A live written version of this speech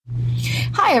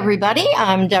Hi, everybody.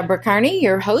 I'm Deborah Carney,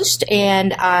 your host,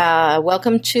 and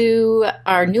welcome to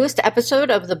our newest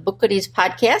episode of the BookGoodies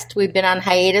podcast. We've been on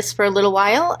hiatus for a little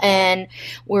while, and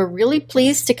we're really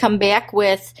pleased to come back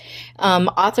with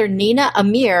author Nina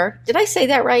Amir. Did I say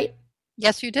that right?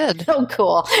 Yes, you did. Oh,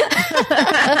 cool.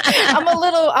 I'm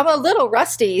a little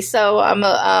rusty, so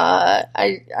I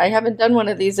haven't done one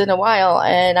of these in a while,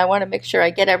 and I want to make sure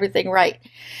I get everything right.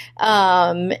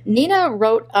 Nina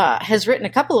has written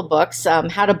a couple of books.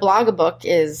 How to Blog a Book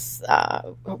was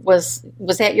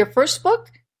that your first book?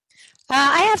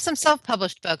 I have some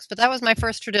self-published books, but that was my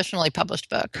first traditionally published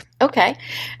book. Okay.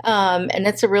 And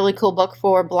it's a really cool book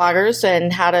for bloggers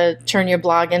and how to turn your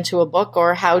blog into a book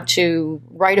or how to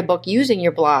write a book using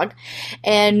your blog.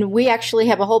 And we actually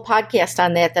have a whole podcast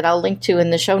on that I'll link to in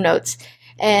the show notes.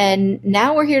 And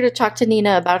now we're here to talk to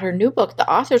Nina about her new book, The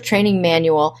Author Training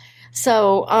Manual.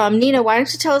 So, Nina, why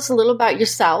don't you tell us a little about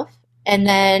yourself and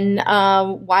then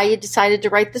why you decided to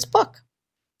write this book?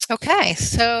 Okay.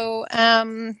 So,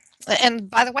 and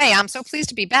by the way, I'm so pleased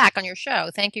to be back on your show.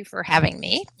 Thank you for having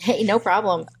me. Hey, no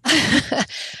problem.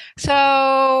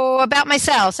 So, about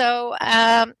myself. So,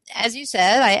 as you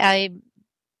said, I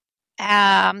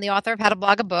am the author of How to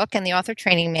Blog a Book and the Author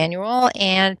Training Manual,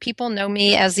 and people know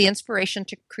me as the Inspiration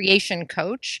to Creation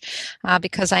Coach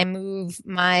because I move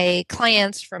my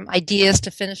clients from ideas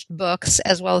to finished books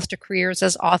as well as to careers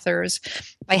as authors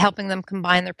by helping them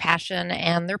combine their passion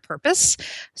and their purpose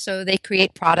so they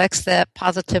create products that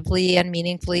positively and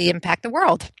meaningfully impact the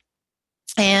world.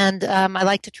 And I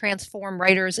like to transform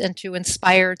writers into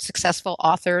inspired, successful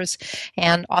authors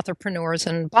and authorpreneurs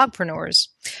and blogpreneurs.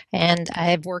 And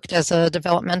I've worked as a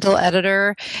developmental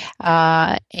editor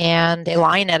and a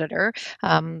line editor.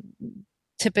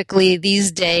 Typically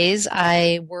these days,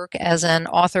 I work as an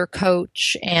author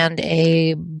coach and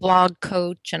a blog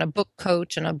coach and a book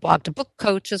coach and a blog-to-book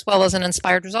coach, as well as an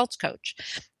inspired results coach.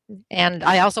 And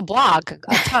I also blog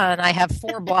a ton. I have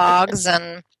 4 blogs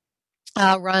and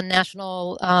run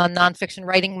National Nonfiction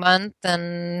Writing Month,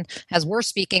 and as we're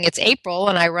speaking, it's April,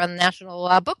 and I run National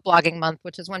Book Blogging Month,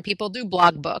 which is when people do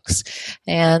blog books.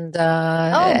 And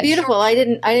oh, beautiful! I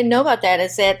didn't know about that.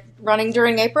 Is that running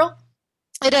during April?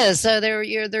 It is. So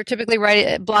they're typically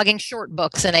blogging short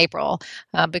books in April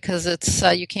because it's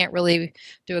you can't really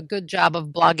do a good job of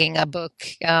blogging a book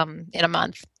in a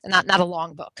month. Not a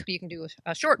long book. You can do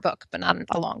a short book, but not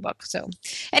a long book. So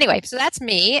anyway, so that's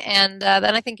me. And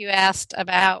then I think you asked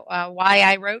about why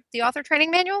I wrote the Author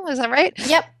Training Manual. Is that right?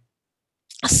 Yep.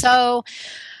 So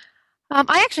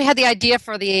I actually had the idea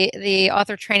for the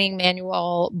Author Training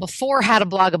Manual before How to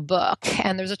Blog a Book.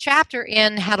 And there's a chapter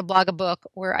in How to Blog a Book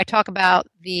where I talk about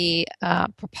the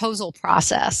proposal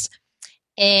process.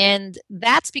 And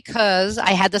that's because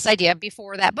I had this idea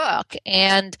before that book.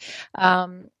 And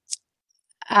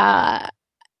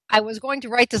I was going to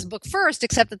write this book first,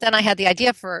 except that then I had the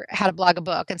idea for How to Blog a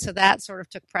Book. And so that sort of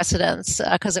took precedence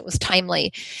because it was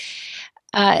timely.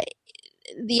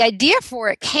 The idea for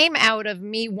it came out of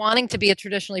me wanting to be a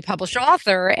traditionally published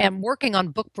author and working on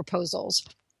book proposals.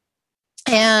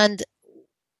 And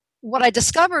what I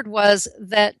discovered was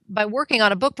that by working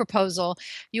on a book proposal,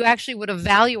 you actually would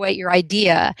evaluate your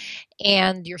idea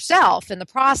and yourself in the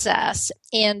process.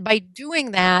 And by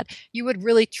doing that, you would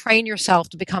really train yourself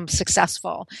to become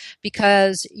successful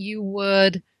because you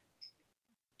would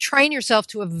train yourself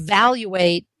to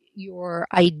evaluate your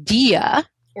idea.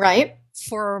 Right.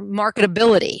 For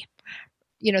marketability,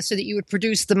 so that you would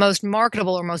produce the most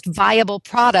marketable or most viable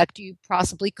product you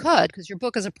possibly could, because your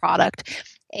book is a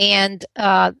product, and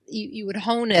you would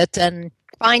hone it and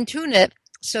fine-tune it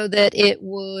so that it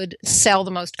would sell the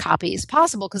most copies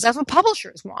possible, because that's what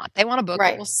publishers want. They want a book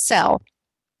that will sell.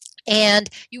 And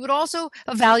you would also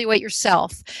evaluate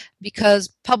yourself because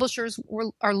publishers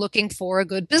are looking for a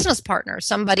good business partner,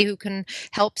 somebody who can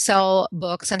help sell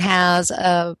books and has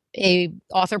a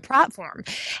author platform.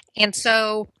 And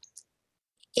so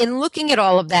in looking at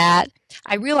all of that,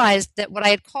 I realized that what I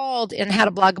had called in How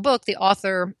to Blog a Book, the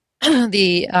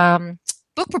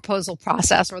book proposal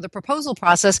process or the proposal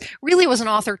process really was an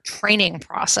author training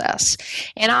process.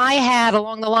 And I had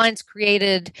along the lines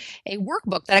created a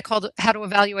workbook that I called How to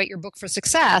Evaluate Your Book for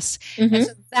Success. Mm-hmm. And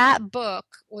so that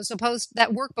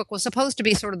workbook was supposed to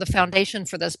be sort of the foundation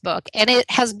for this book. And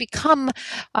it has become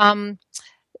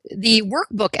the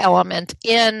workbook element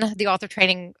in the author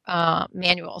training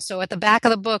manual. So at the back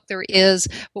of the book, there is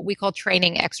what we call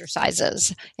training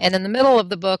exercises. And in the middle of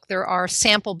the book, there are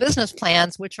sample business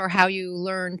plans, which are how you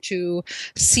learn to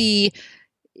see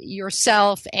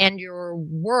yourself and your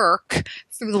work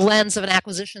through the lens of an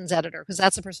acquisitions editor, because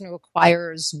that's the person who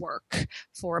acquires work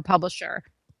for a publisher.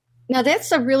 Now,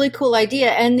 that's a really cool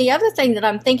idea. And the other thing that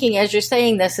I'm thinking as you're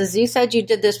saying this is you said you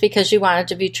did this because you wanted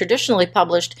to be traditionally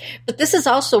published, but this is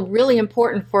also really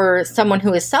important for someone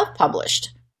who is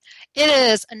self-published. It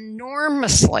is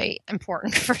enormously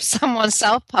important for someone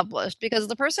self-published because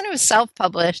the person who is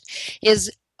self-published is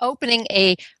opening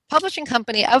a publishing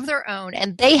company of their own,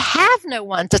 and they have no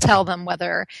one to tell them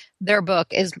whether their book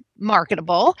is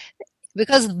marketable,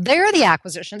 because they're the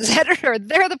acquisitions editor,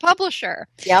 they're the publisher.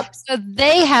 Yep. So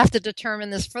they have to determine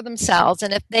this for themselves.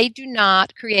 And if they do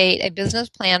not create a business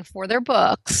plan for their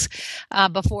books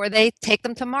before they take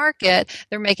them to market,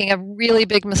 they're making a really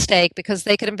big mistake because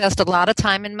they could invest a lot of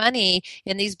time and money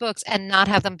in these books and not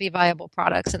have them be viable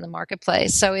products in the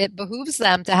marketplace. So it behooves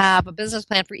them to have a business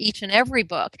plan for each and every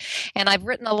book. And I've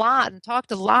written a lot and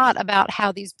talked a lot about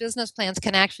how these business plans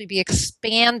can actually be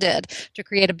expanded to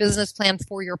create a business plan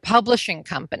for your publishing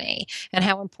company and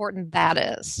how important that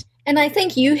is. And I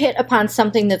think you hit upon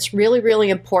something that's really, really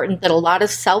important that a lot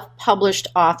of self-published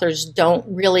authors don't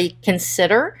really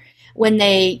consider when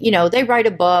they write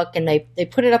a book and they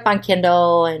put it up on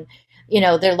Kindle and,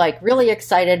 they're like really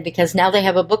excited because now they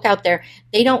have a book out there.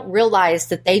 They don't realize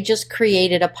that they just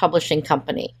created a publishing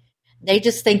company. They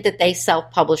just think that they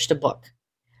self-published a book.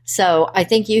 So I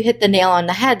think you hit the nail on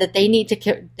the head that they need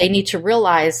to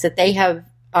realize that they have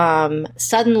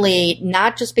suddenly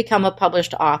not just become a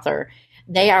published author.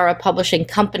 They are a publishing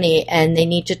company, and they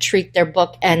need to treat their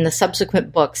book and the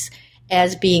subsequent books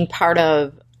as being part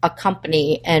of a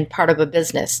company and part of a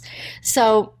business.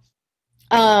 So,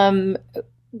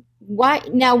 why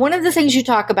now? One of the things you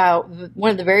talk about,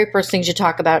 one of the very first things you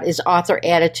talk about, is author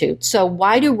attitude. So,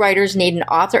 why do writers need an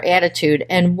author attitude,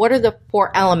 and what are the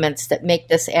 4 elements that make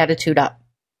this attitude up?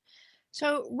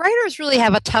 So, writers really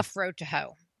have a tough road to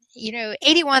hoe.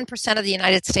 81% of the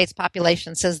United States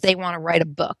population says they want to write a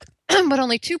book, but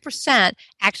only 2%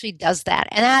 actually does that.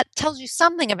 And that tells you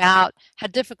something about how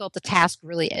difficult the task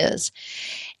really is.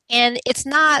 And it's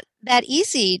not that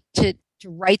easy to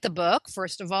write the book,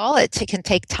 first of all. It can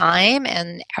take time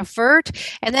and effort.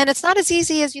 And then it's not as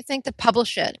easy as you think to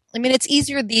publish it. I mean, it's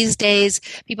easier these days.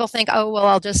 People think, oh, well,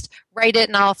 I'll just write it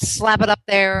and I'll slap it up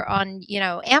there on,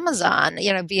 Amazon,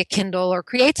 via Kindle or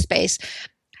CreateSpace.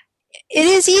 It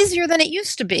is easier than it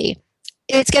used to be.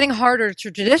 It's getting harder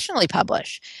to traditionally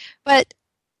publish, but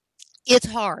it's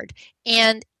hard.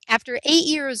 And after 8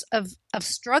 years of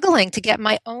struggling to get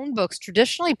my own books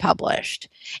traditionally published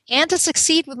and to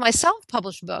succeed with my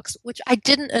self-published books, which I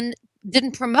didn't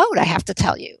promote, I have to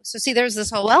tell you. So see, there's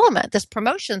this whole element, this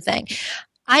promotion thing.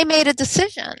 I made a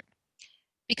decision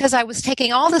because I was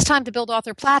taking all this time to build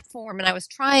Author Platform, and I was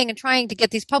trying to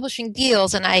get these publishing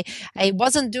deals, and I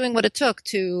wasn't doing what it took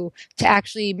to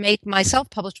actually make my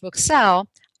self-published book sell.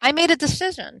 I made a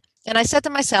decision, and I said to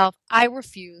myself, I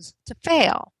refuse to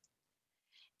fail.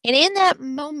 And in that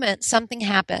moment, something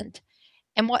happened.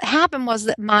 And what happened was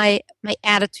that my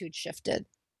attitude shifted.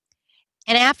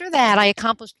 And after that, I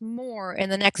accomplished more in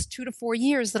the next 2 to 4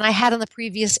 years than I had in the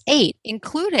previous 8,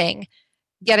 including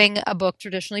getting a book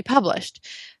traditionally published.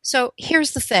 So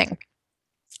here's the thing.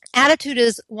 Attitude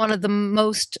is one of the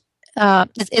most,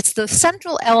 it's the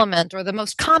central element or the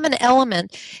most common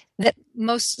element that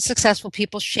most successful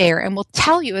people share and will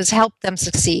tell you has helped them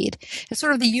succeed. It's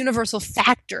sort of the universal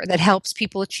factor that helps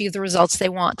people achieve the results they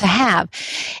want to have.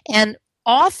 And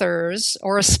authors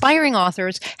or aspiring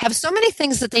authors have so many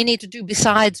things that they need to do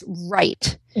besides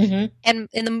write. Mm-hmm.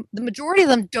 And the majority of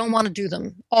them don't want to do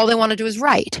them. All they want to do is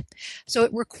write. So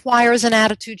it requires an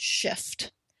attitude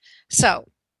shift. So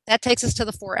that takes us to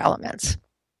the 4 elements.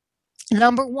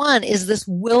 Number 1 is this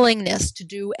willingness to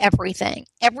do everything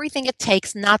it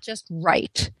takes, not just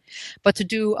write, but to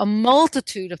do a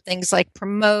multitude of things like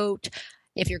promote.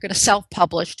 If you're going to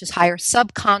self-publish, just hire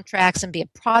subcontracts and be a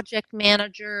project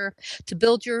manager to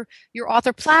build your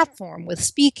author platform with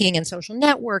speaking and social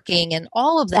networking and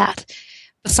all of that.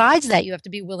 Besides that, you have to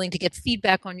be willing to get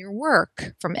feedback on your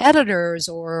work from editors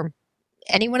or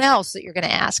anyone else that you're going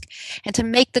to ask, and to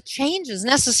make the changes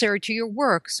necessary to your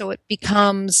work so it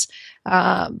becomes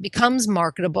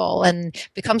marketable and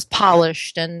becomes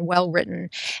polished and well written,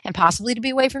 and possibly to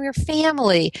be away from your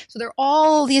family. So there are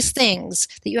all these things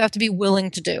that you have to be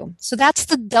willing to do. So that's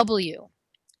the W.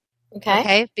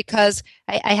 Okay, because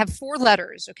I have 4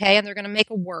 letters, okay, and they're going to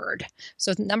make a word.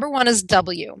 So number 1 is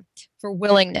W for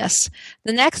willingness.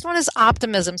 The next one is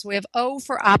optimism. So we have O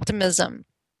for optimism.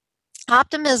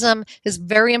 Optimism is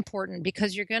very important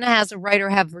because you're going to, as a writer,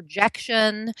 have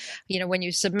rejection. When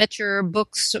you submit your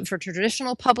books for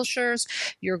traditional publishers,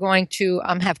 you're going to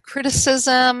have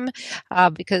criticism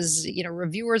because,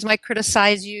 reviewers might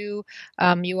criticize you.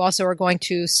 You also are going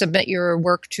to submit your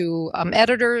work to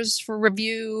editors for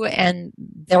review, and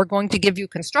they're going to give you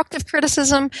constructive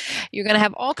criticism. You're going to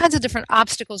have all kinds of different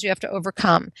obstacles you have to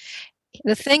overcome.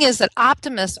 The thing is that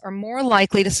optimists are more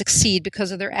likely to succeed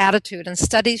because of their attitude, and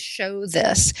studies show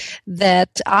this,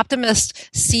 that optimists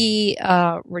see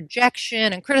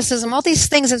rejection and criticism, all these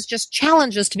things as just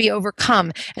challenges to be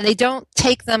overcome, and they don't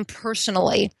take them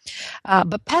personally.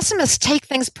 But pessimists take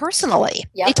things personally.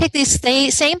 Yep. They take these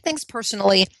same things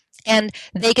personally, and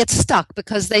they get stuck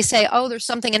because they say, oh, there's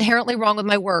something inherently wrong with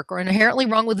my work or inherently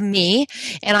wrong with me,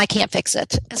 and I can't fix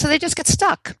it. And so they just get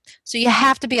stuck. So you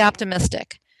have to be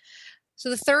optimistic. So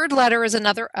the third letter is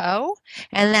another O,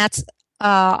 and that's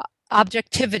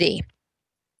objectivity.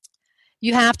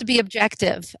 You have to be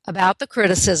objective about the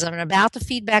criticism and about the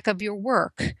feedback of your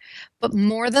work. But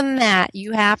more than that,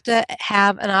 you have to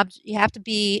have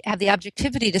the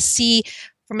objectivity to see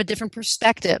from a different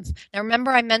perspective. Now, remember,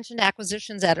 I mentioned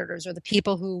acquisitions editors, or the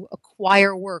people who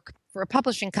acquire work for a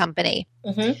publishing company.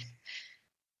 Mm-hmm.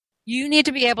 You need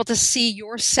to be able to see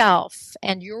yourself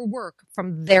and your work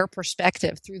from their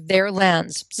perspective, through their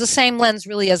lens. It's the same lens,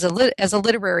 really, as a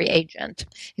literary agent,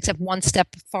 except one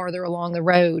step farther along the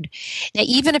road. Now,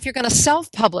 even if you're going to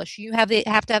self-publish, you have to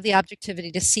have the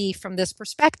objectivity to see from this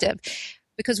perspective.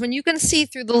 Because when you can see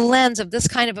through the lens of this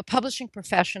kind of a publishing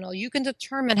professional, you can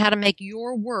determine how to make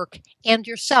your work and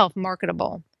yourself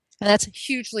marketable. And that's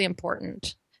hugely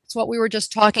important. It's what we were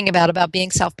just talking about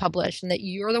being self-published, and that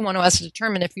you're the one who has to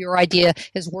determine if your idea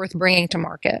is worth bringing to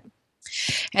market.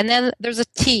 And then there's a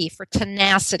T for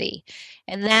tenacity.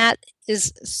 And that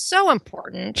is so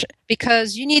important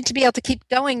because you need to be able to keep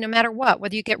going no matter what,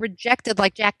 whether you get rejected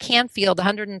like Jack Canfield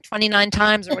 129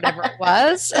 times or whatever it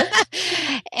was.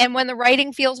 And when the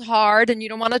writing feels hard and you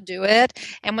don't want to do it,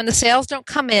 and when the sales don't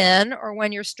come in, or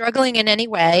when you're struggling in any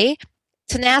way,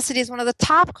 tenacity is one of the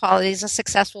top qualities of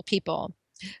successful people.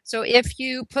 So if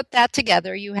you put that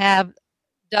together, you have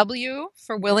W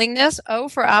for willingness, O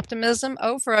for optimism,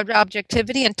 O for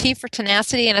objectivity, and T for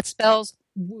tenacity, and it spells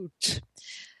WOOT.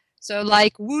 So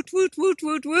like woot, woot, woot,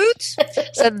 woot, woot.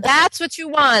 So that's what you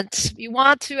want. You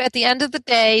want to, at the end of the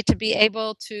day, to be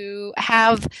able to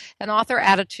have an author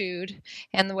attitude,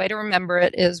 and the way to remember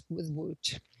it is with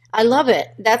WOOT. I love it.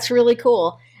 That's really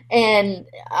cool. And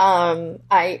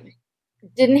I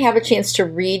didn't have a chance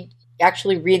to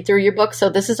actually read through your book, so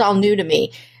this is all new to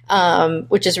me,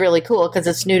 which is really cool because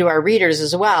it's new to our readers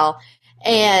as well.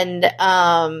 And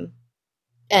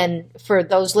for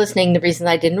those listening, the reason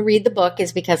I didn't read the book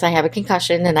is because I have a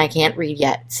concussion and I can't read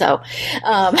yet. So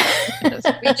we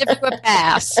give you a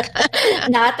pass.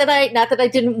 Not that I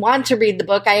didn't want to read the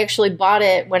book. I actually bought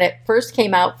it when it first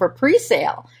came out for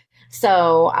pre-sale.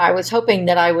 So I was hoping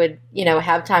that I would,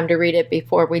 have time to read it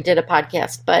before we did a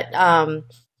podcast. But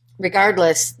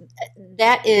regardless,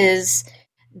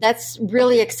 that's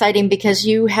really exciting because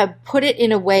you have put it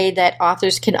in a way that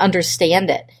authors can understand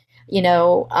it.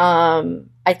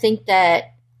 I think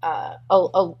that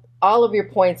all of your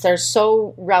points are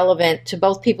so relevant to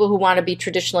both people who want to be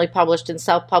traditionally published and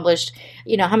self-published.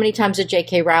 How many times did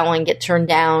J.K. Rowling get turned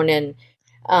down, and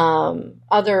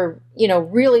other,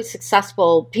 really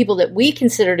successful people that we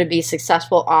consider to be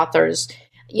successful authors,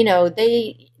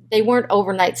 they weren't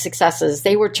overnight successes.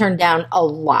 They were turned down a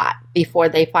lot before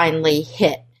they finally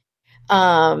hit.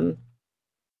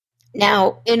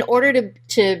 Now, in order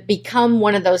to become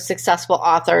one of those successful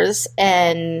authors,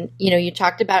 and, you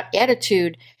talked about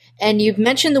attitude, and you've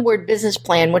mentioned the word business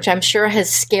plan, which I'm sure has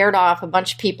scared off a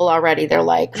bunch of people already. They're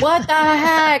like, what the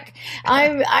heck?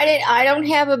 I don't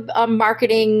have a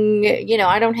marketing,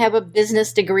 I don't have a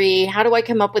business degree. How do I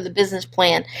come up with a business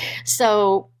plan?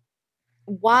 So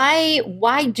why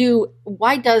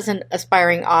does an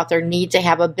aspiring author need to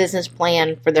have a business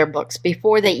plan for their books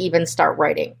before they even start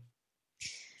writing?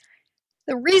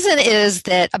 The reason is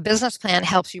that a business plan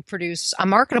helps you produce a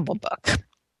marketable book.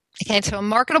 Okay, so a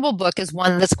marketable book is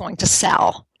one that's going to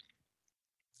sell.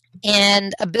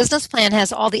 And a business plan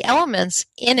has all the elements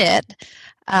in it,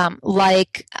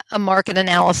 like a market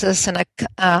analysis and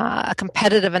a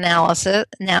competitive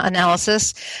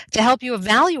analysis to help you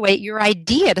evaluate your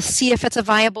idea to see if it's a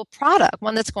viable product,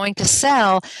 one that's going to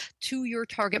sell to your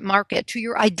target market, to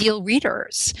your ideal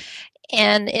readers.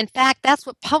 And in fact, that's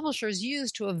what publishers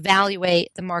use to evaluate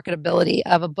the marketability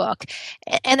of a book.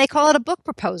 And they call it a book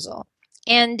proposal.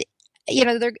 And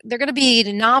they're going to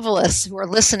be novelists who are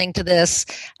listening to this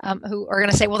who are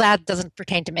going to say, well, that doesn't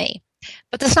pertain to me.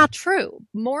 But that's not true.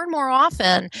 More and more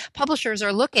often, publishers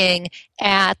are looking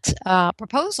at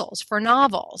proposals for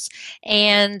novels.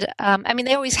 And I mean,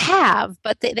 they always have,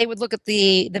 but they would look at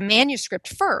the manuscript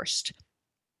first.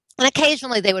 And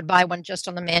occasionally they would buy one just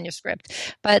on the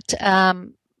manuscript. But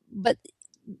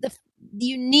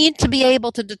you need to be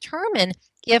able to determine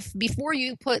if before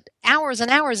you put hours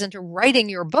and hours into writing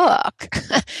your book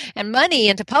and money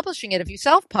into publishing it, if you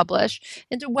self-publish,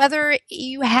 into whether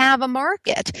you have a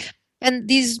market. And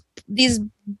these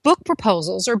book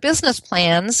proposals or business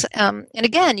plans, and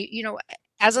again, you know,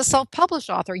 as a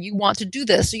self-published author, you want to do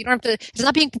this. So you don't have to, it's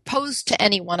not being proposed to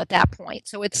anyone at that point.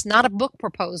 So it's not a book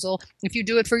proposal if you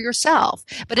do it for yourself.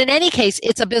 But in any case,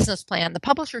 it's a business plan. The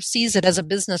publisher sees it as a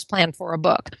business plan for a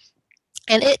book.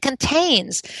 And it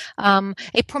contains a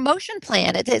promotion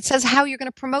plan. It says how you're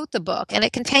going to promote the book, and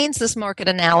it contains this market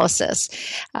analysis.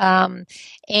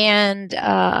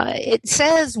 It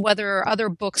says whether other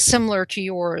books similar to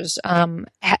yours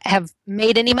have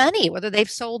made any money, whether they've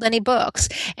sold any books.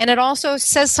 And it also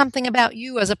says something about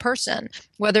you as a person,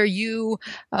 whether you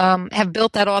have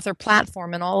built that author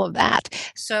platform and all of that.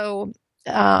 So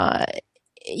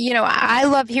you know, I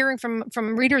love hearing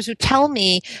from readers who tell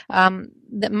me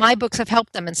that my books have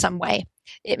helped them in some way.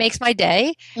 It makes my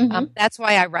day. Mm-hmm. That's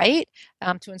why I write,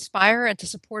 to inspire and to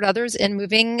support others in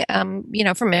moving, you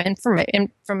know, from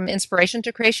inspiration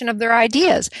to creation of their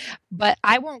ideas. But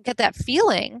I won't get that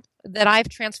feeling that I've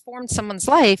transformed someone's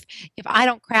life if I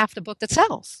don't craft a book that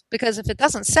sells. Because if it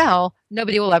doesn't sell,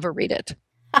 nobody will ever read it.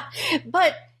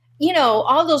 But, you know,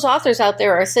 all those authors out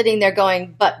there are sitting there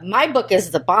going, but my book is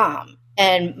the bomb.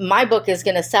 And my book is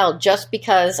going to sell just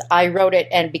because I wrote it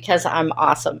and because I'm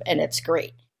awesome and it's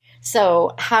great.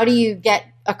 So how do you get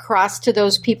across to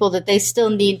those people that they still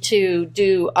need to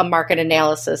do a market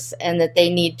analysis and that they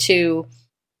need to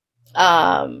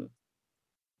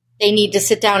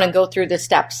sit down and go through the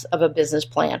steps of a business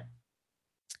plan?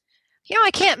 You know,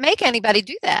 I can't make anybody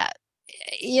do that.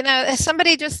 You know,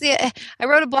 I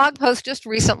wrote a blog post just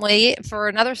recently for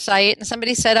another site, and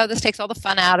somebody said, "Oh, this takes all the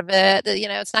fun out of it. You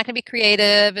know, it's not going to be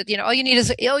creative. You know, all you need is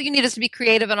to be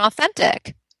creative and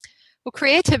authentic." Well,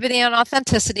 creativity and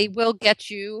authenticity will get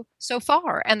you so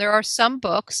far, and there are some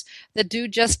books that do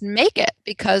just make it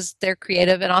because they're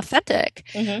creative and authentic.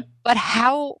 Mm-hmm. But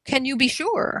how can you be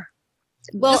sure?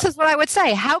 Well, this is what I would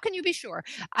say. How can you be sure?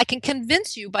 I can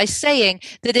convince you by saying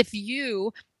that if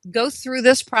you go through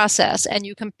this process and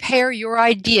you compare your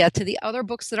idea to the other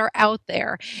books that are out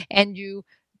there and you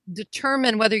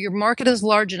determine whether your market is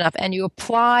large enough and you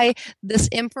apply this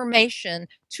information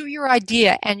to your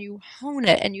idea and you hone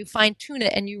it and you fine tune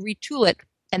it and you retool it,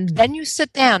 and then you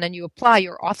sit down and you apply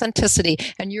your authenticity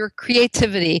and your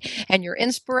creativity and your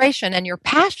inspiration and your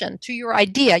passion to your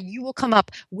idea, you will come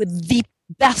up with the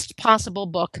best possible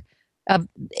book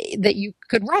that you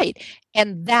could write.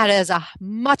 And that is a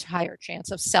much higher chance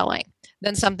of selling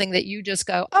than something that you just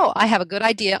go, oh, I have a good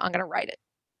idea, I'm going to write it.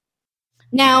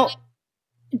 Now,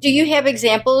 do you have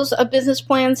examples of business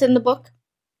plans in the book?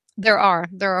 There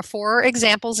are 4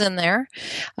 examples in there.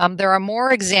 There are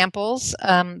more examples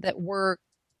that were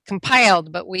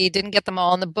compiled, but we didn't get them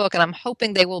all in the book, and I'm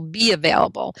hoping they will be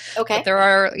available. Okay. But there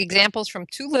are examples from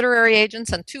 2 literary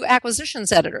agents and 2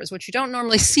 acquisitions editors, which you don't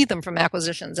normally see them from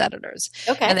acquisitions editors.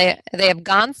 Okay. And they have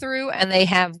gone through and they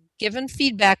have given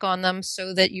feedback on them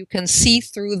so that you can see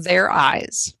through their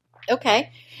eyes.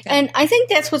 Okay. And I think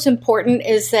that's what's important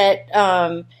is that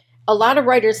a lot of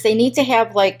writers, they need to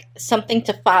have like something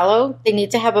to follow. They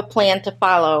need to have a plan to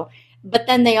follow. But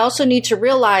then they also need to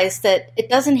realize that it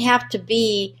doesn't have to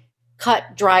be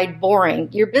cut, dried,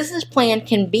 boring. Your business plan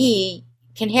can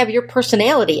have your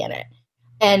personality in it.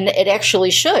 And it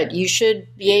actually should. You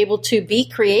should be able to be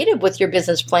creative with your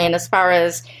business plan as far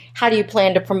as how do you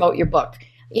plan to promote your book.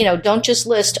 You know, don't just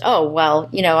list, oh, well,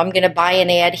 you know, I'm going to buy an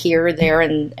ad here, there,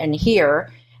 and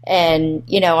here. And,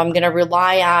 you know, I'm going to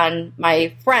rely on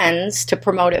my friends to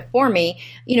promote it for me.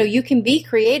 You know, you can be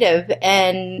creative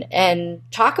and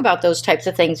talk about those types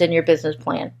of things in your business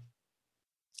plan.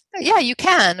 Yeah, you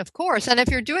can, of course. And if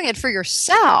you're doing it for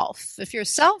yourself, if you're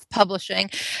self-publishing,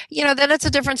 you know, then it's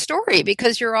a different story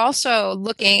because you're also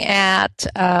looking at,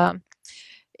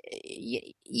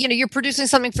 you know, you're producing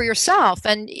something for yourself.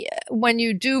 And when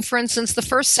you do, for instance, the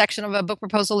first section of a book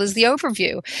proposal is the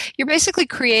overview, you're basically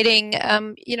creating,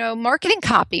 you know, marketing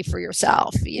copy for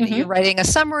yourself. You know, you're writing a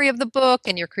summary of the book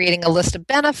and you're creating a list of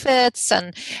benefits.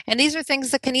 And these are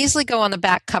things that can easily go on the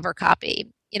back cover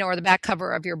copy. or the back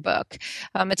cover of your book.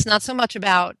 It's not so much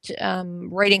about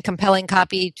writing compelling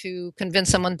copy to convince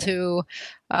someone to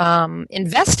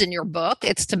invest in your book.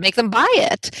 It's to make them buy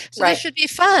it. So Right. this should be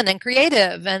fun and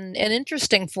creative and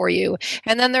interesting for you.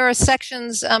 And then there are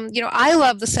sections, I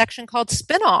love the section called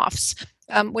spin-offs.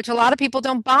 Which a lot of people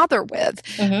don't bother with.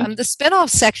 Mm-hmm. The spin-off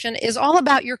section is all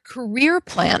about your career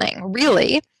planning,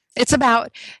 really. It's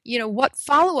about, what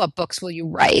follow-up books will you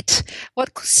write? What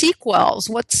sequels?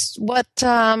 What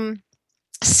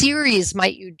series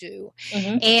might you do?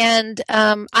 Mm-hmm. And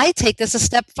I take this a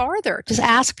step farther. Just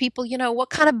ask people,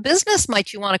 what kind of business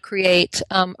might you want to create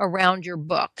around your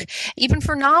book? Even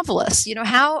for novelists,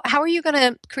 how are you going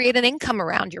to create an income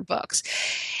around your books?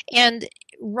 And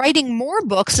writing more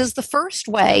books is the first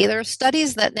way. There are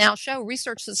studies that now show,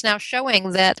 research that's now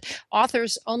showing that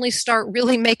authors only start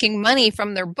really making money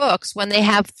from their books when they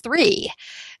have 3.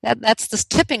 That's the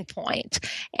tipping point.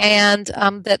 And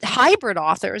that hybrid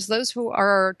authors, those who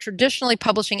are traditionally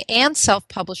publishing and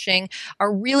self-publishing,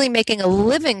 are really making a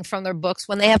living from their books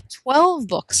when they have 12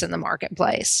 books in the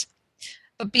marketplace.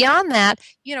 But beyond that,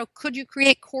 could you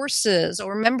create courses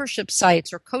or membership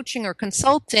sites or coaching or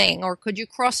consulting, or could you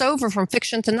cross over from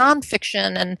fiction to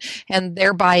nonfiction and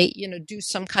thereby, do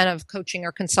some kind of coaching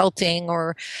or consulting,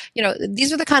 or,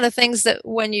 these are the kind of things that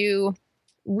when you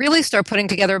really start putting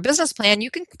together a business plan, you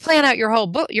can plan out your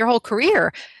whole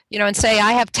career, and say,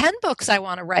 I have 10 books I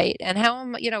want to write, and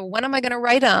when am I going to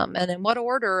write them, and in what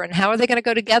order, and how are they going to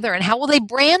go together, and how will they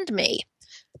brand me?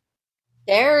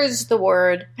 There's the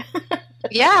word.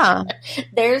 Yeah.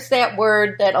 There's that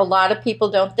word that a lot of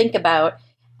people don't think about.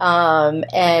 And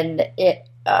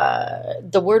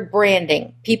the word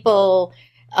branding. People,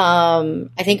 I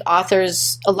think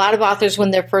a lot of authors, when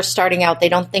they're first starting out, they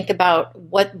don't think about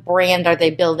what brand are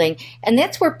they building. And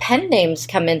that's where pen names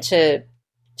come into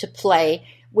play,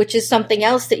 which is something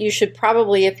else that you should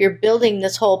probably, if you're building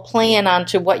this whole plan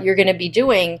onto what you're going to be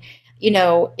doing,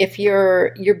 if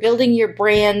you're building your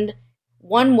brand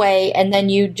one way and then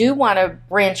you do want to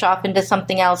branch off into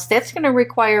something else, that's going to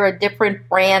require a different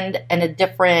brand and a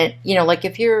different, like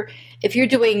if you're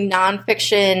doing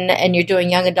nonfiction and you're doing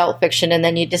young adult fiction and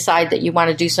then you decide that you want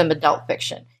to do some adult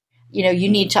fiction, you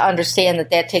need to understand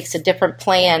that takes a different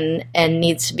plan and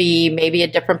needs to be maybe a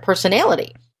different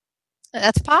personality.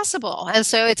 That's possible. And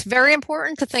so it's very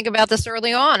important to think about this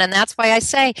early on. And that's why I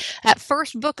say that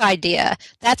first book idea,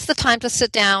 that's the time to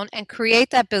sit down and create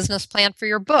that business plan for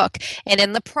your book. And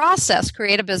in the process,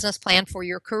 create a business plan for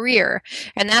your career.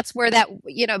 And that's where that,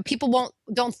 people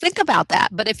don't think about that.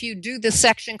 But if you do this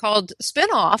section called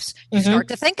spin-offs, you start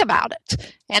to think about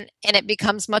it. And it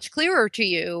becomes much clearer to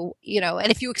you,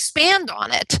 and if you expand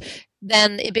on it,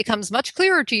 then it becomes much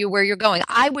clearer to you where you're going.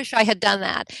 I wish I had done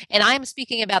that. And I'm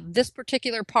speaking about this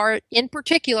particular part in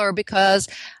particular because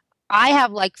I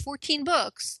have like 14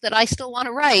 books that I still want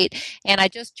to write. And I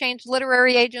just changed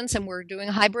literary agents and we're doing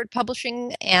hybrid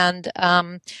publishing. And,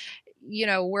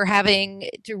 we're having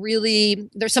to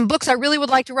there's some books I really would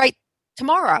like to write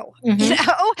tomorrow,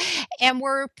 and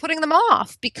we're putting them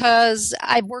off because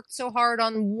I've worked so hard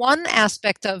on one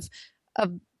aspect of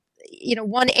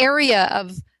one area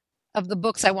of the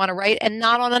books I want to write and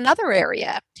not on another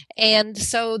area. And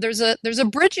so there's a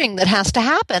bridging that has to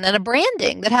happen and a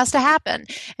branding that has to happen.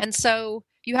 And so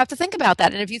you have to think about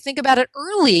that. And if you think about it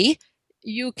early,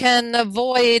 you can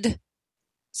avoid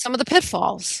some of the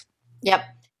pitfalls. Yep.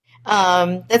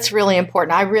 That's really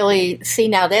important. I really see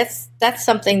now that's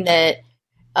something that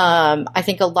I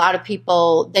think a lot of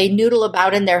people, they noodle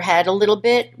about in their head a little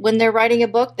bit when they're writing a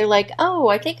book. They're like, oh,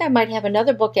 I think I might have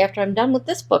another book after I'm done with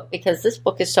this book because this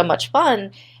book is so much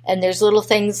fun. And there's little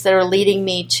things that are leading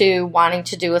me to wanting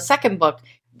to do a second book.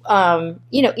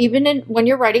 Even when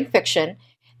you're writing fiction,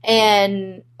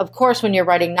 and of course, when you're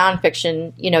writing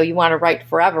nonfiction, you want to write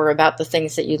forever about the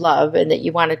things that you love and that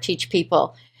you want to teach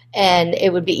people. And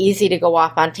it would be easy to go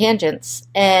off on tangents.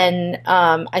 And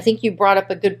I think you brought up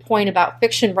a good point about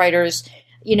fiction writers.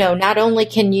 Not only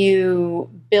can you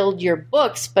build your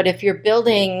books, but if you're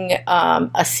building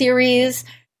a series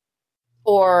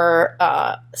or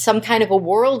some kind of a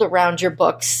world around your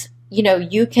books,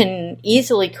 you can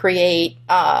easily create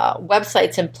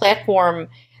websites and platform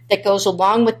that goes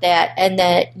along with that, and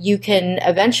that you can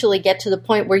eventually get to the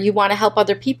point where you want to help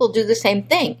other people do the same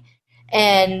thing.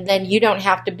 And then you don't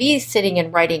have to be sitting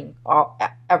and writing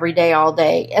every day, all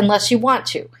day, unless you want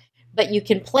to. But you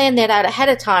can plan that out ahead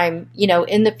of time.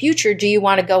 In the future, do you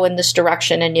want to go in this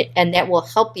direction? And that will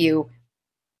help you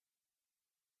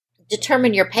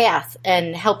determine your path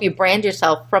and help you brand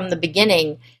yourself from the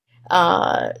beginning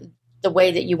the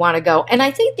way that you want to go. And I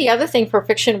think the other thing for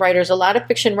fiction writers, a lot of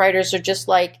fiction writers are just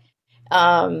like,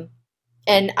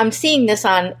 and I'm seeing this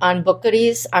on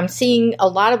BookGoodies. I'm seeing a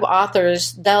lot of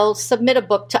authors, they'll submit a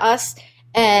book to us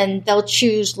and they'll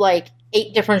choose like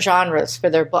 8 different genres for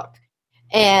their book.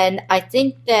 And I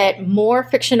think that more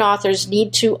fiction authors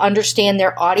need to understand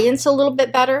their audience a little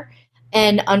bit better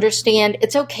and understand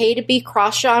it's okay to be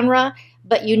cross-genre,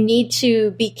 but you need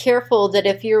to be careful that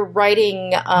if you're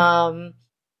writing,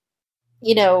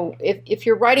 if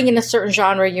you're writing in a certain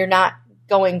genre, you're not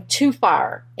going too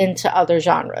far into other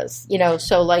genres,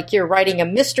 so like you're writing a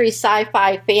mystery,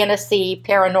 sci-fi, fantasy,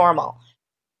 paranormal.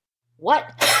 What?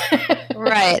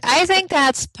 Right. I think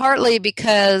that's partly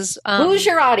because... who's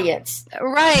your audience?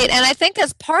 Right. And I think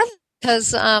that's partly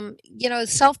because,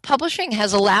 self-publishing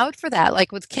has allowed for that.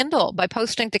 Like with Kindle, by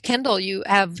posting to Kindle, you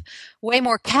have way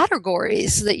more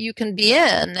categories that you can be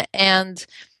in. And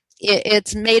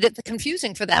it's made it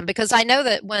confusing for them, because I know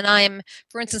that when I'm,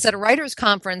 for instance, at a writer's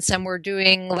conference and we're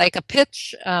doing like a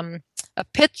pitch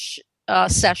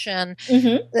session,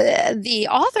 the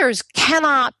authors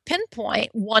cannot pinpoint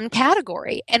one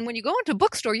category. And when you go into a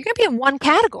bookstore, you're going to be in one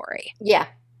category. Yeah,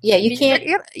 you can't.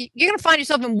 You're going to find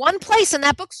yourself in one place in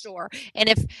that bookstore. And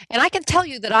I can tell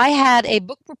you that I had a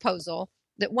book proposal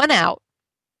that went out,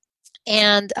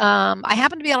 and I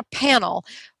happened to be on a panel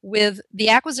with the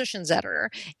acquisitions editor,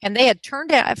 and they had turned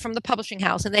down from the publishing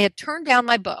house, and they had turned down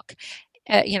my book,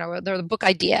 the book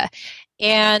idea.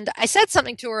 And I said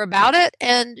something to her about it,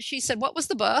 and she said, "What was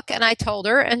the book?" And I told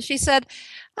her, and she said,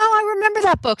 "Oh, I remember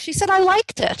that book." She said, "I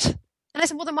liked it." And I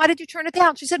said, "Well, then why did you turn it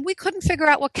down?" She said, "We couldn't figure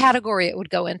out what category it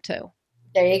would go into."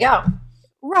 There you go.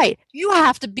 Right. You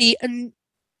have to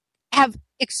have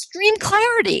extreme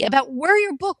clarity about where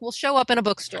your book will show up in a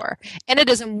bookstore. And it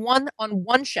is on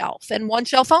one shelf and one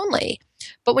shelf only.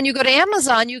 But when you go to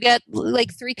Amazon, you get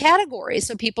like 3 categories.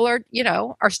 So people are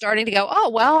starting to go, "Oh,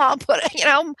 well, I'll put,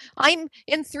 I'm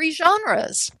in 3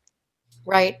 genres."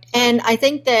 Right. And I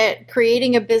think that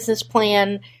creating a business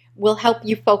plan will help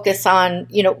you focus on,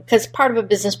 because part of a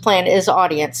business plan is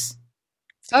audience.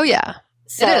 Oh, yeah.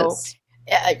 So, it is.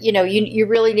 You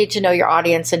really need to know your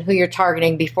audience and who you're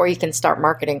targeting before you can start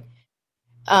marketing.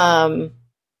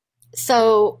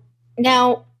 So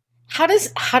now, how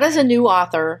does a new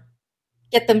author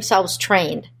get themselves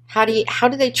trained? How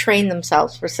do they train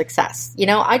themselves for success?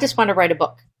 I just want to write a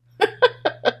book.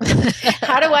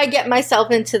 How do I get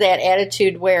myself into that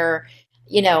attitude where,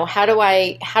 how do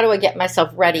I get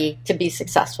myself ready to be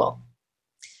successful?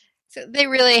 So they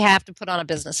really have to put on a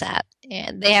business hat,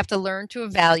 and they have to learn to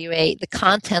evaluate the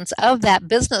contents of that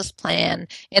business plan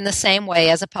in the same way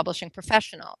as a publishing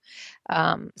professional,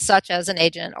 such as an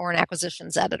agent or an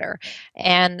acquisitions editor.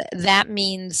 And that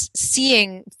means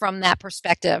seeing from that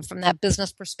perspective, from that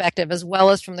business perspective, as well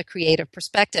as from the creative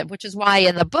perspective, which is why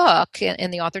in the book,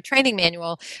 in the author training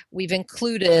manual, we've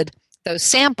included those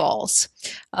samples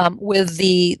with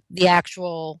the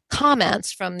actual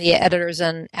comments from the editors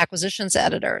and acquisitions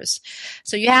editors.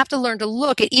 So you have to learn to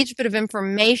look at each bit of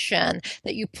information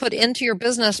that you put into your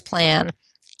business plan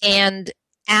and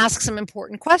ask some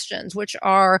important questions, which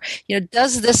are,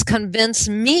 does this convince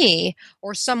me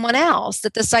or someone else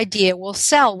that this idea will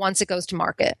sell once it goes to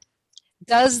market?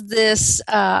 Does this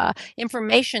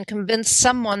information convince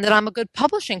someone that I'm a good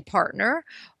publishing partner,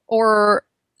 or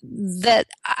that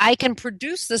I can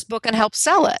produce this book and help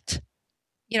sell it?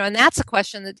 And that's a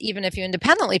question that even if you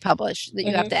independently publish, that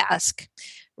you have to ask,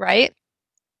 right?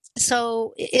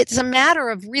 So it's a matter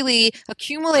of really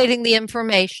accumulating the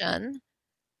information,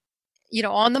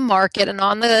 on the market and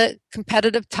on the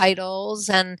competitive titles,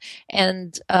 and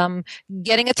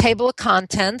getting a table of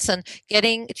contents and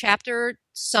getting chapter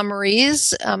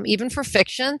summaries, even for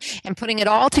fiction, and putting it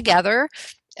all together.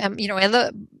 And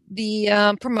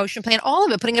the promotion plan, all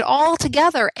of it, putting it all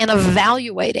together and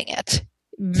evaluating it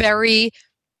very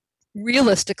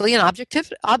realistically and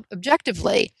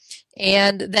objectively,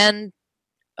 and then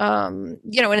and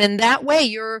in that way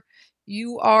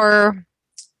you are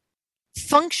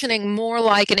functioning more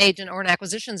like an agent or an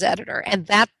acquisitions editor, and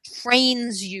that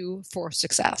trains you for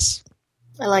success.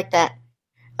 I like that.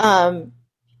 And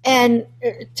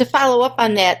to follow up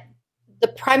on that, the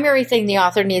primary thing the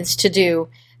author needs to do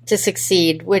to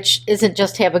succeed, which isn't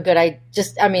just have a good idea.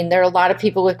 There are a lot of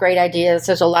people with great ideas.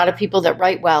 There's a lot of people that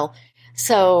write well.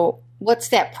 So what's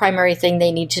that primary thing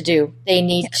they need to do? They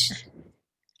need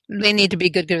to be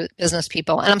good business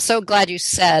people. And I'm so glad you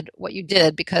said what you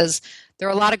did, because there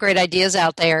are a lot of great ideas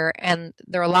out there, and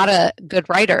there are a lot of good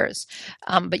writers.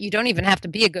 But you don't even have to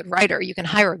be a good writer. You can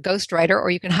hire a ghostwriter,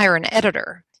 or you can hire an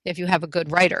editor if you have a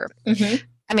good writer.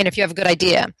 I mean, if you have a good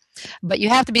idea, but you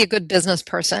have to be a good business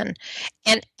person.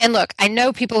 And look, I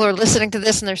know people who are listening to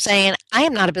this and they're saying, I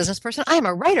am not a business person. I am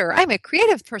a writer. I'm a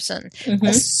creative person.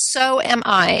 Mm-hmm. So am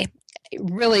I.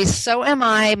 Really, so am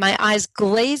I. My eyes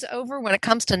glaze over when it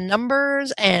comes to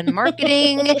numbers and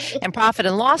marketing and profit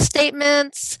and loss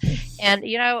statements. And,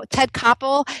 Ted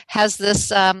Koppel has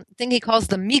this thing he calls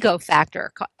the Migo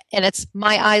factor, and it's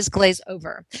my eyes glaze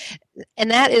over.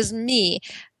 And that is me.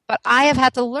 But I have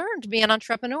had to learn to be an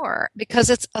entrepreneur because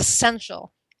it's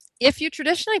essential. If you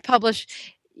traditionally publish,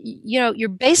 you're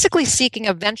basically seeking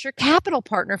a venture capital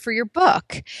partner for your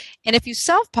book. And if you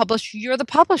self-publish, you're the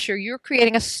publisher. You're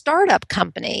creating a startup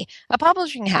company, a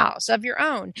publishing house of your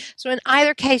own. So in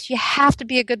either case, you have to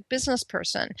be a good business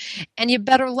person. And you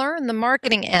better learn the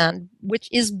marketing end, which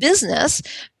is business,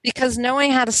 because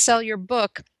knowing how to sell your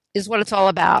book is what it's all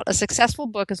about. A successful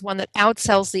book is one that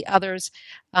outsells the others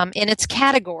in its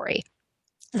category.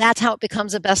 That's how it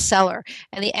becomes a bestseller.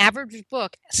 And the average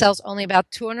book sells only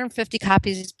about 250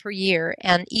 copies per year,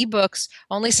 and ebooks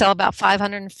only sell about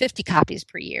 550 copies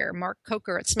per year. Mark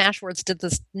Coker at Smashwords did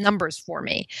the numbers for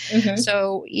me. Mm-hmm.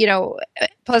 So,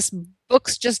 plus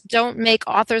books just don't make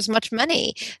authors much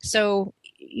money. So,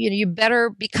 you better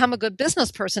become a good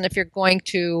business person if you're going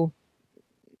to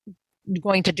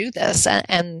do this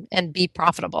and be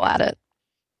profitable at it.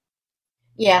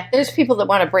 Yeah, there's people that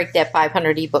want to break that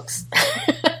 500 ebooks.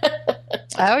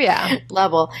 Oh, yeah.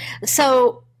 Level.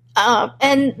 So,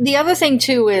 and the other thing,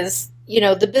 too, is,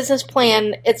 the business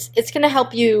plan, it's going to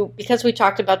help you, because we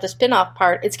talked about the spin-off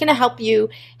part, it's going to help you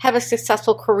have a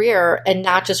successful career and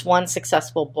not just one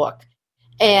successful book.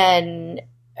 And,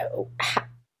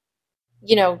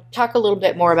 talk a little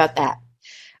bit more about that.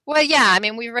 Well, yeah, I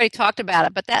mean, we've already talked about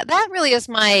it, but that really is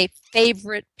my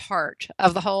favorite part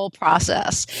of the whole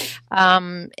process.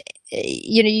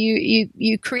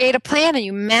 You create a plan and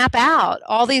you map out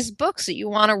all these books that you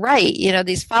want to write,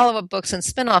 these follow-up books and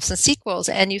spin-offs and sequels,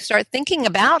 and you start thinking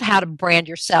about how to brand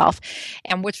yourself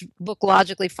and which book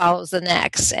logically follows the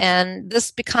next. And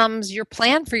this becomes your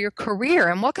plan for your career.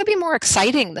 And what could be more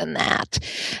exciting than that?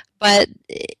 But,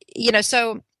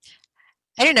 so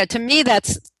I don't know, to me,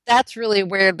 that's really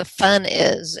where the fun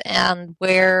is, and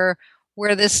where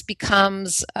this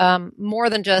becomes more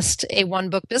than just a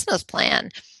one-book business plan.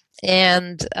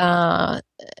 And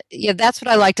that's what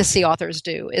I like to see authors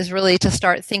do, is really to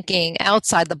start thinking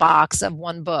outside the box of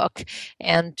one book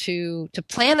and to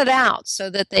plan it out so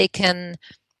that they can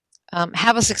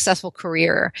have a successful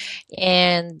career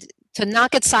and to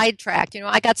not get sidetracked.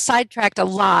 I got sidetracked a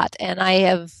lot, and I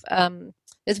have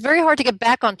it's very hard to get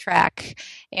back on track,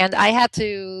 and I had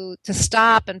to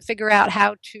stop and figure out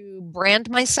how to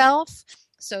brand myself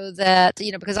so that,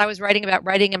 because I was writing about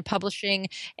writing and publishing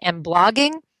and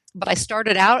blogging, but I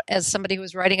started out as somebody who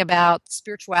was writing about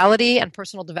spirituality and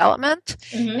personal development,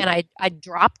 mm-hmm. and I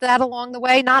dropped that along the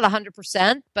way, not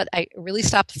 100%, but I really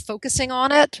stopped focusing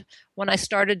on it when I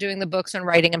started doing the books on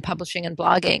writing and publishing and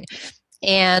blogging.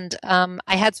 And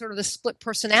I had sort of this split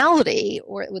personality,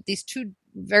 or with these two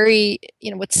very,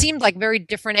 what seemed like very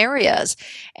different areas,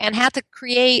 and had to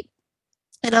create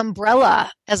an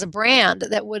umbrella as a brand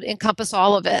that would encompass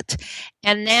all of it.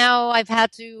 And now I've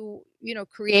had to,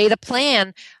 create a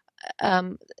plan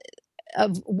of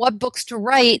what books to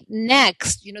write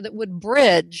next, that would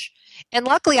bridge. And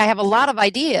luckily I have a lot of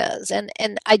ideas, and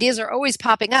ideas are always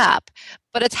popping up,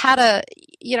 but it's how to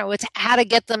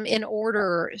get them in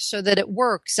order so that it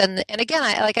works. And again,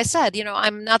 like I said,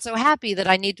 I'm not so happy that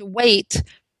I need to wait,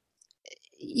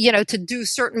 to do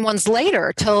certain ones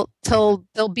later till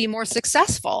they'll be more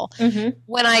successful, mm-hmm.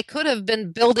 when I could have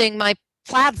been building my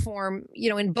platform,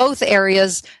 in both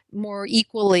areas more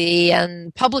equally,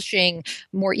 and publishing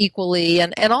more equally,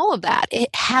 and all of that,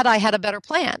 had I had a better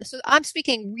plan. So I'm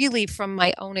speaking really from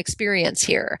my own experience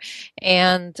here.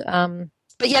 And,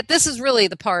 but yet this is really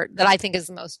the part that I think is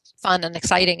the most fun and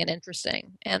exciting and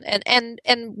interesting,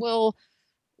 and will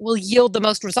yield the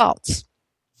most results.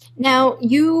 Now,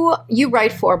 you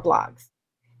write 4 blogs,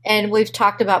 and we've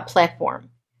talked about platform.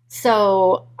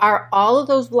 So are all of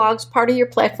those blogs part of your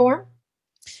platform?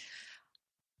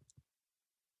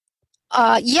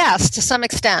 Yes, to some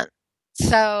extent.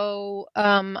 So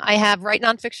I have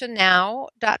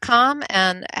writenonfictionnow.com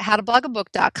and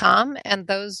howtoblogabook.com, and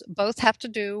those both have to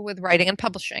do with writing and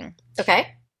publishing.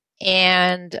 Okay.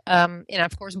 And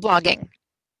of course, blogging.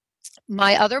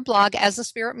 My other blog, As the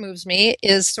Spirit Moves Me,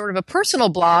 is sort of a personal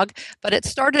blog, but it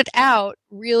started out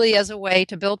really as a way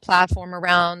to build platform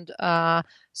around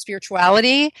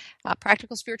spirituality,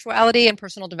 practical spirituality, and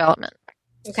personal development.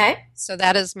 Okay. So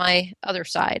that is my other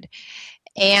side.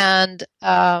 And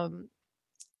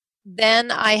Then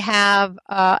I have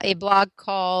a blog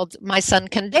called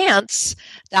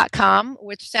mysoncandance.com,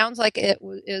 which sounds like it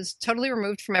is totally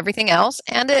removed from everything else,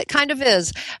 and it kind of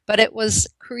is. But it was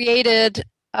created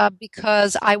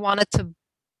because I wanted to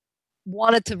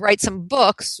write some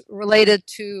books related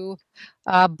to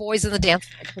boys in the dance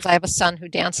world, because I have a son who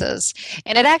dances.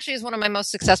 And it actually is one of my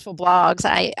most successful blogs.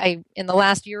 I in the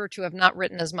last year or two, have not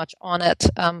written as much on it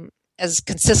as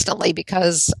consistently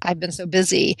because I've been so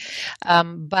busy.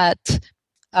 But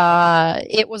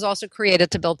it was also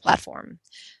created to build platform.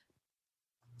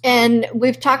 And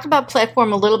we've talked about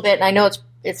platform a little bit, and I know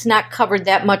it's not covered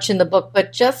that much in the book,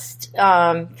 but just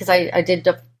because I did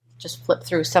just flip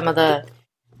through some of the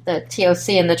TOC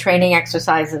and the training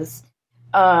exercises,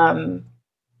 building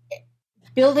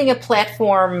a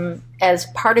platform as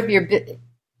part of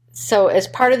as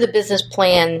part of the business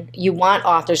plan, you want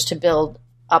authors to build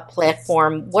a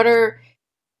platform. What are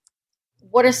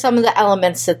some of the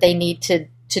elements that they need to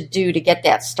do to get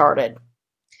that started?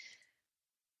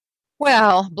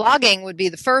 Well, blogging would be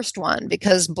the first one,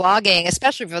 because blogging,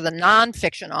 especially for the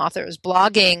nonfiction authors,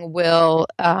 blogging will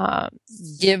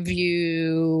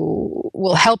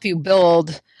help you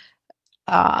build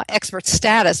expert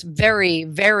status very,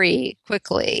 very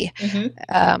quickly.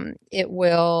 Mm-hmm. It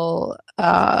will,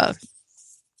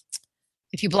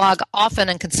 if you blog often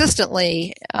and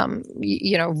consistently,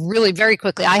 really very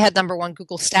quickly. I had #1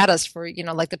 Google status for,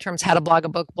 like the terms how to blog a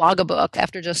book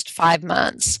after just 5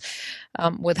 months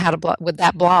with that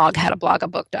blog,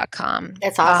 howtoblogAbook.com.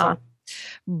 That's awesome.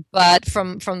 But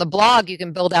from the blog, you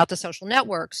can build out the social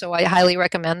network. So I highly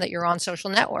recommend that you're on social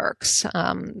networks.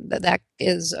 That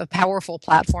is a powerful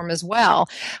platform as well.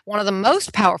 One of the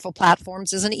most powerful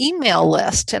platforms is an email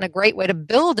list, and a great way to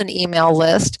build an email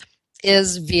list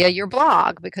is via your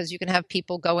blog, because you can have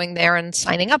people going there and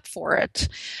signing up for it.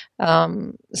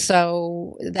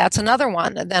 So that's another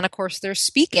one. And then, of course, there's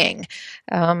speaking.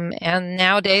 And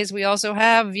nowadays we also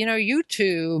have,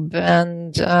 YouTube,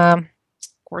 and of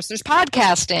course there's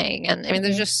podcasting. And I mean,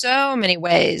 there's just so many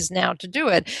ways now to do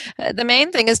it. The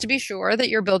main thing is to be sure that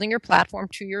you're building your platform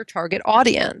to your target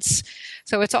audience.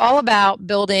 So it's all about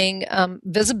building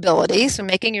visibility, so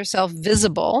making yourself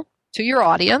visible to your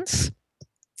audience,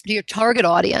 to your target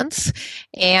audience,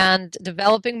 and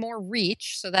developing more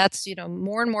reach. So that's,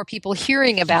 more and more people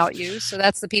hearing about you. So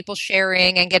that's the people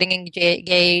sharing and getting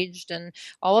engaged and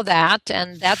all of that.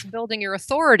 And that's building your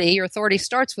authority. Your authority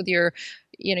starts with your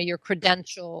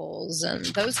credentials and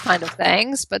those kind of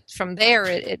things. But from there,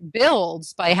 it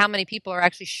builds by how many people are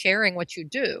actually sharing what you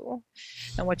do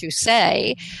and what you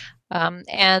say.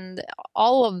 And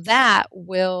all of that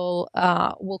will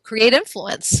create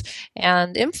influence,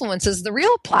 and influence is the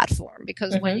real platform,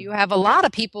 because when you have a lot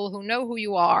of people who know who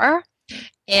you are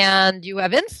and you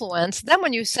have influence, then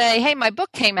when you say, hey, my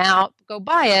book came out, go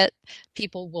buy it,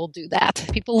 people will do that.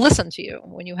 People listen to you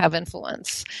when you have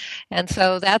influence. And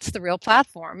so that's the real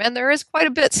platform. And there is quite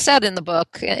a bit said in the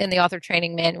book, in the author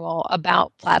training manual,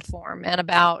 about platform and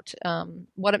about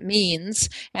what it means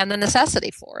and the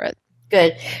necessity for it.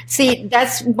 Good. See,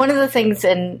 that's one of the things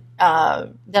that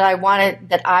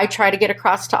I try to get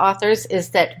across to authors,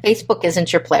 is that Facebook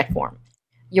isn't your platform.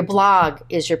 Your blog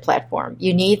is your platform.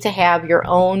 You need to have your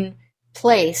own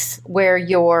place where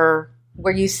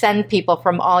you send people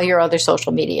from all your other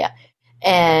social media.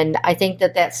 And I think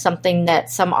that that's something that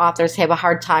some authors have a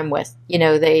hard time with.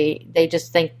 They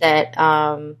just think that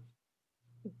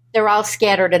they're all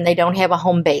scattered and they don't have a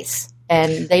home base,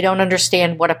 and they don't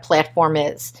understand what a platform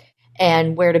is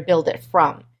and where to build it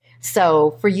from.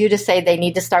 So for you to say they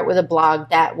need to start with a blog,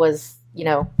 that was,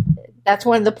 that's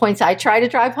one of the points I try to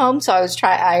drive home. So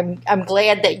I'm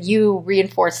glad that you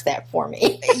reinforced that for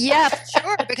me. Yeah,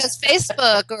 sure. Because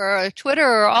Facebook or Twitter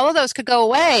or all of those could go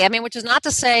away. I mean, which is not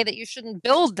to say that you shouldn't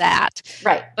build that.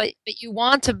 Right. But you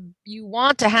want to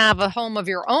have a home of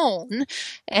your own,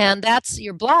 and that's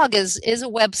your blog is a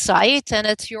website, and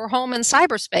it's your home in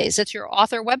cyberspace. It's your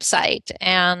author website,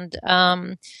 and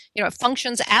it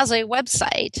functions as a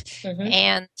website.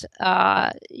 And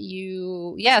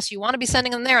you want to be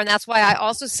sending them there, and that's why I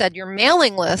also said your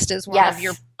mailing list is one of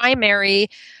your primary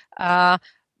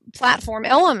platform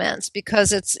elements,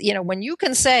 because it's, when you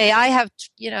can say I have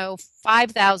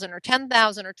 5,000 or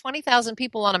 10,000 or 20,000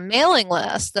 people on a mailing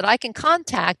list that I can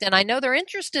contact, and I know they're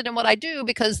interested in what I do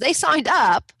because they signed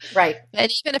up. Right. And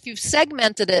even if you've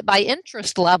segmented it by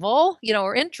interest level,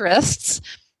 or interests,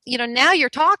 now you're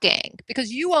talking,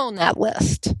 because you own that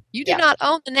list. You do not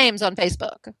own the names on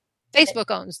Facebook. Facebook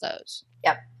owns those.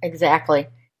 Yep, exactly.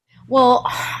 Well,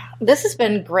 this has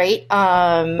been great.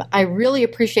 I really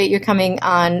appreciate you coming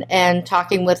on and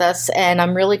talking with us, and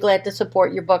I'm really glad to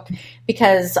support your book,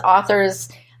 because authors,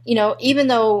 even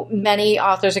though many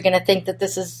authors are going to think that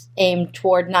this is aimed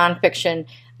toward nonfiction,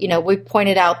 we've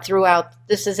pointed out throughout,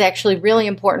 this is actually really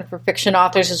important for fiction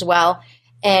authors as well.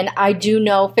 And I do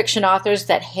know fiction authors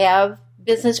that have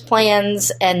business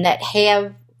plans and that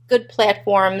have good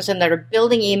platforms and that are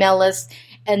building email lists.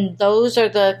 And those are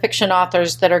the fiction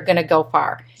authors that are going to go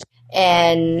far.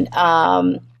 And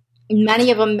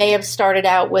many of them may have started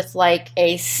out with like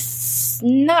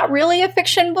not really a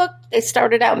fiction book. They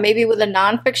started out maybe with a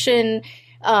nonfiction,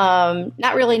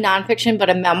 not really nonfiction, but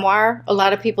a memoir. A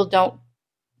lot of people don't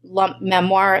lump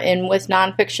memoir in with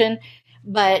nonfiction.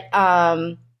 But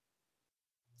I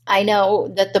know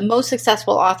that the most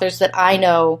successful authors that I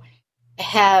know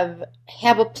have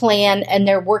a plan, and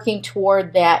they're working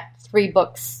toward that 3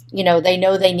 books. They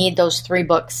know they need those 3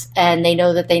 books, and they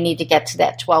know that they need to get to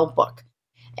that 12 book.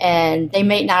 And they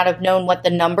may not have known what the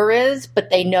number is, but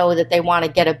they know that they want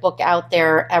to get a book out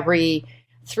there every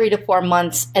 3 to 4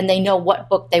 months, and they know what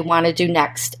book they want to do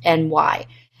next and why.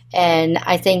 And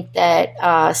I think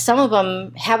that some of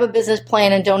them have a business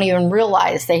plan and don't even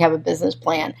realize they have a business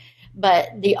plan.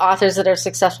 But the authors that are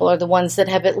successful are the ones that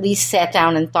have at least sat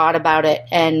down and thought about it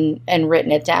and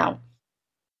written it down.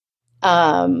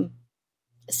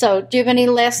 So do you have any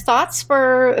last thoughts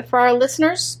for our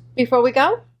listeners before we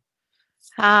go?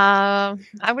 I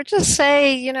would just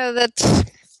say, that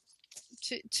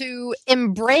to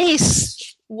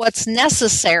embrace what's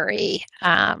necessary,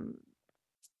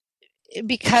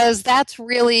 because that's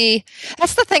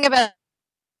the thing about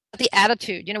the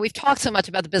attitude. We've talked so much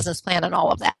about the business plan and all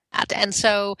of that. And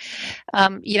so,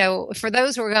 for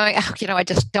those who are going, I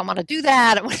just don't want to do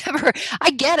that or whatever,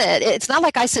 I get it. It's not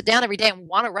like I sit down every day and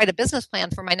want to write a business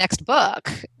plan for my next book,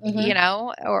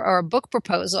 or a book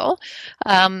proposal.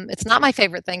 It's not my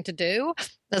favorite thing to do,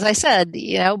 as I said,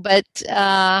 but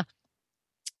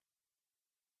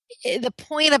the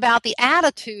point about the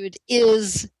attitude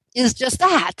is just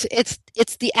that. It's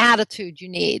the attitude you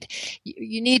need.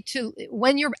 You need to,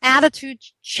 when your attitude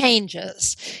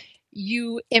changes,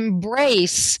 you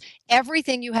embrace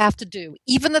everything you have to do,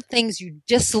 even the things you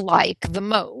dislike the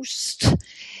most.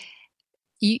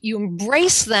 You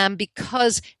embrace them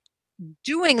because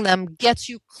doing them gets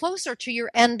you closer to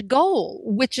your end goal,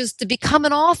 which is to become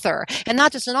an author, and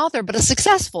not just an author, but a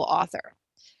successful author.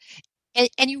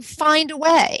 And you find a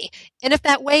way. And if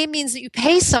that way means that you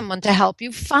pay someone to help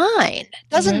you, fine.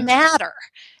 Doesn't matter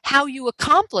how you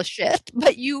accomplish it,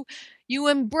 but you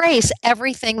embrace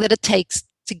everything that it takes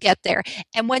to get there.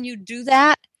 And when you do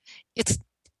that,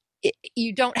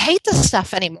 you don't hate the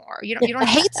stuff anymore. You don't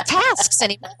hate the tasks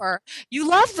anymore. You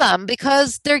love them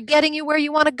because they're getting you where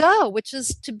you want to go, which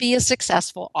is to be a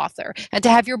successful author and to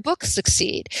have your book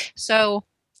succeed. So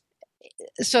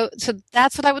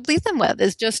that's what I would leave them with,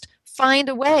 is just find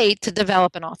a way to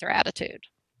develop an author attitude.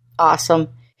 Awesome.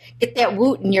 Get that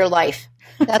WOOT in your life.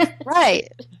 That's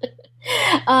right.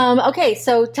 Okay,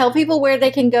 so tell people where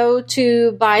they can go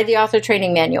to buy the author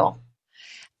training manual.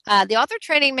 The author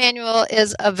training manual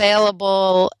is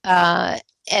available at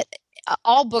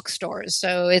all bookstores.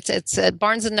 So it's at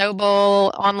Barnes &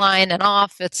 Noble, online and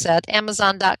off. It's at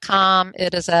Amazon.com.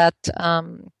 It is at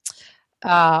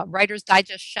Writer's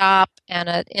Digest shop and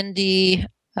at Indie.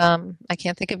 I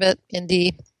can't think of it.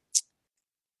 Indie.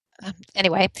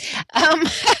 Anyway,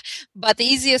 but the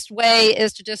easiest way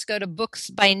is to just go to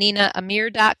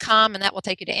booksbyninaamir.com, and that will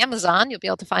take you to Amazon. You'll be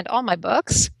able to find all my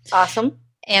books. Awesome.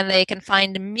 And they can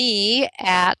find me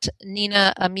at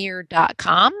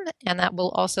ninaamir.com, and that will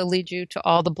also lead you to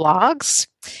all the blogs.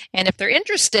 And if they're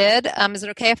interested, is it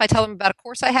okay if I tell them about a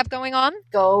course I have going on?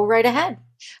 Go right ahead.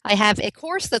 I have a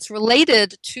course that's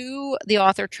related to the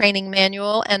Author Training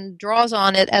Manual and draws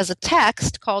on it as a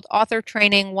text called Author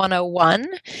Training 101.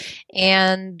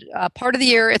 And part of the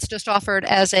year, it's just offered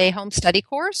as a home study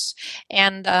course.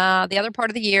 And the other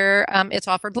part of the year, it's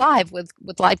offered live with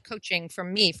live coaching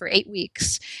from me for 8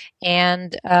 weeks.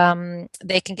 And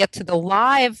they can get to the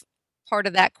live part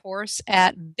of that course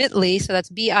at bit.ly, so that's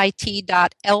bit.ly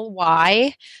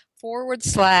 /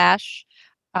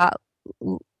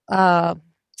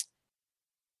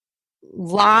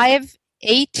 live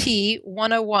AT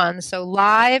 101, so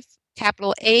live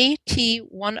capital AT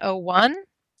 101,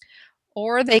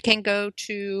 or they can go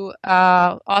to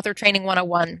Author Training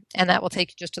 101, and that will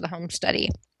take you just to the home study.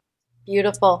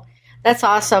 Beautiful. That's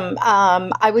awesome.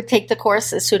 I would take the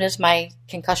course as soon as my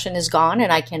concussion is gone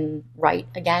and I can write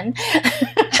again.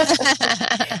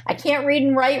 I can't read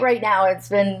and write right now. It's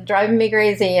been driving me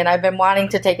crazy, and I've been wanting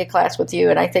to take a class with you,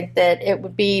 and I think that it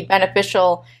would be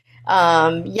beneficial.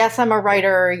 Yes, I'm a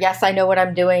writer. Yes, I know what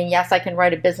I'm doing. Yes, I can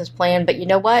write a business plan. But you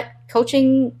know what?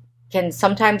 Coaching can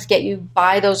sometimes get you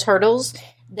by those hurdles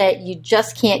that you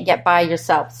just can't get by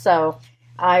yourself. So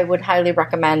I would highly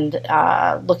recommend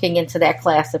looking into that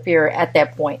class if you're at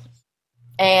that point.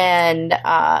 And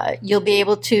you'll be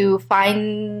able to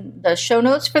find the show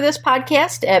notes for this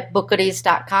podcast at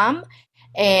BookGoodies.com.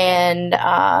 And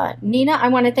Nina, I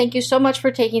want to thank you so much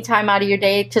for taking time out of your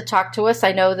day to talk to us.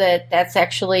 I know that that's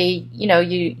actually,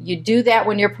 you do that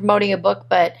when you're promoting a book,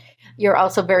 but you're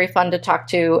also very fun to talk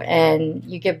to, and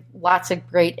you give lots of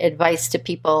great advice to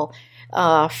people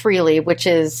freely, which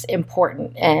is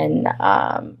important, and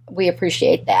we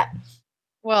appreciate that.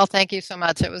 Well, thank you so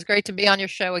much. It was great to be on your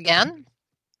show again,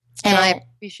 and I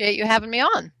appreciate you having me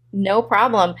on. No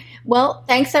problem. Well,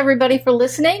 thanks everybody for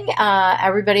listening.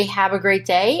 Everybody have a great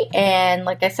day. And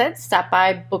like I said, stop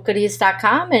by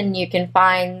BookGoodies.com and you can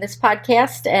find this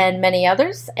podcast and many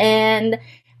others, and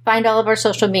find all of our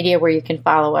social media where you can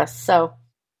follow us. So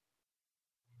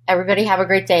everybody have a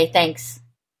great day. Thanks.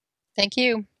 Thank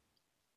you.